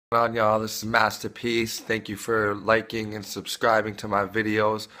On y'all, this is MastaPeace. Thank you for liking and subscribing to my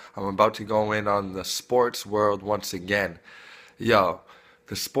videos. I'm about to go in on the sports world once again. Yo,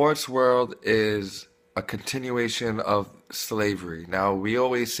 the sports world is a continuation of slavery. Now, we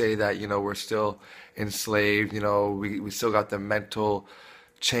always say that, we're still enslaved, we still got the mental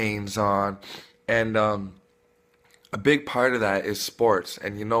chains on. And a big part of that is sports.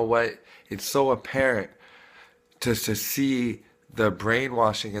 And you know what? It's so apparent to see the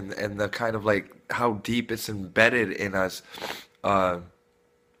brainwashing and the kind of like how deep it's embedded in us, uh,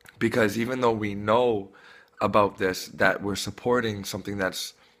 because even though we know about this, that we're supporting something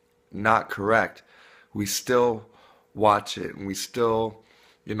that's not correct, we still watch it and we still,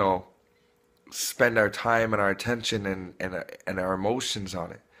 you know, spend our time and our attention and our emotions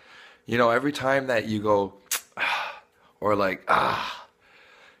on it. Every time that you go or like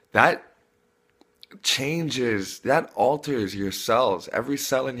that changes, that alters your cells. Every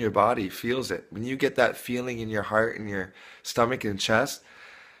cell in your body feels it. When you get that feeling in your heart and your stomach and chest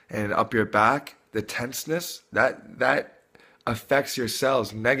and up your back, the tenseness, that affects your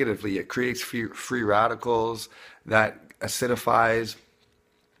cells negatively. It creates free radicals that acidifies,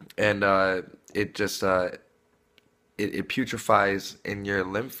 and it just it putrefies in your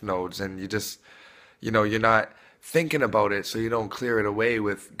lymph nodes, and you just, you're not thinking about it, so you don't clear it away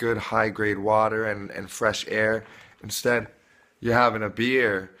with good high grade water and fresh air. Instead, you're having a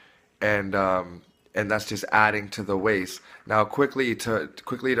beer, and that's just adding to the waste. Now, quickly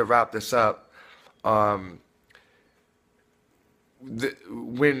to wrap this up, um,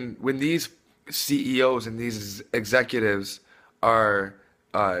 when these CEOs and these executives are,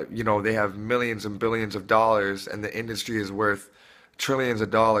 they have millions and billions of dollars, and the industry is worth trillions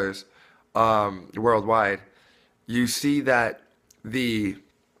of dollars, worldwide. You see that the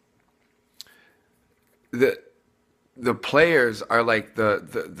the the players are like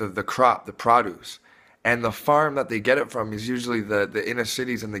the crop, the produce, and the farm that they get it from is usually the inner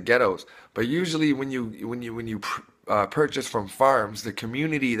cities and the ghettos. But usually when you purchase from farms, the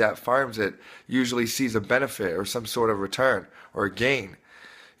community that farms it usually sees a benefit or some sort of return or gain.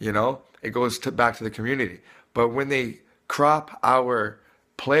 It goes back to the community. But when they crop our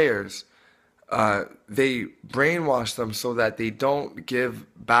players, they brainwash them so that they don't give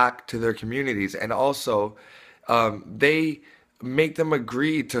back to their communities, and also they make them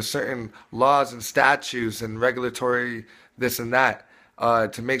agree to certain laws and statutes and regulatory this and that,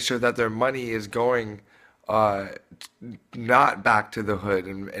 to make sure that their money is going, uh, not back to the hood,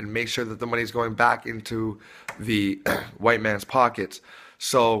 and make sure that the money is going back into the white man's pockets.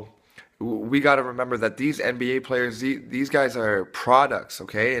 So we got to remember that these NBA players, these guys are products,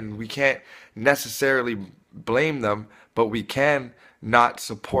 okay? And we can't necessarily blame them, but we can not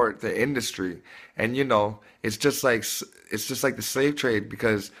support the industry. And it's just like the slave trade,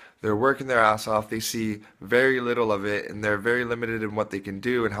 because they're working their ass off. They see very little of it, and they're very limited in what they can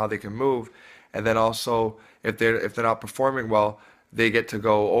do and how they can move. And then also, if they're not performing well, they get to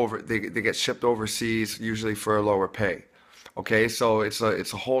go over. They get shipped overseas, usually for a lower pay. Okay, so it's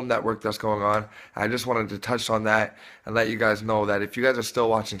a whole network that's going on. I just wanted to touch on that and let you guys know that if you guys are still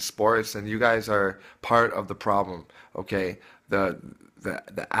watching sports, then you guys are part of the problem. Okay, the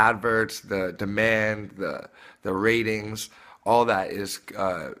adverts, the demand, the ratings, all that is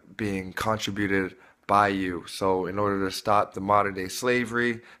being contributed by you. So in order to stop the modern day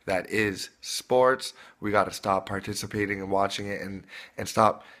slavery that is sports, we got to stop participating and watching it, and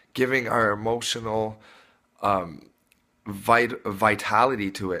stop giving our emotional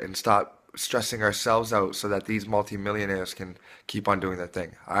vitality to it, and stop stressing ourselves out so that these multimillionaires can keep on doing their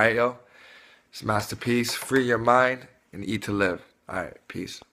thing. All right, yo, it's MastaPeace. Free your mind and eat to live. All right, peace.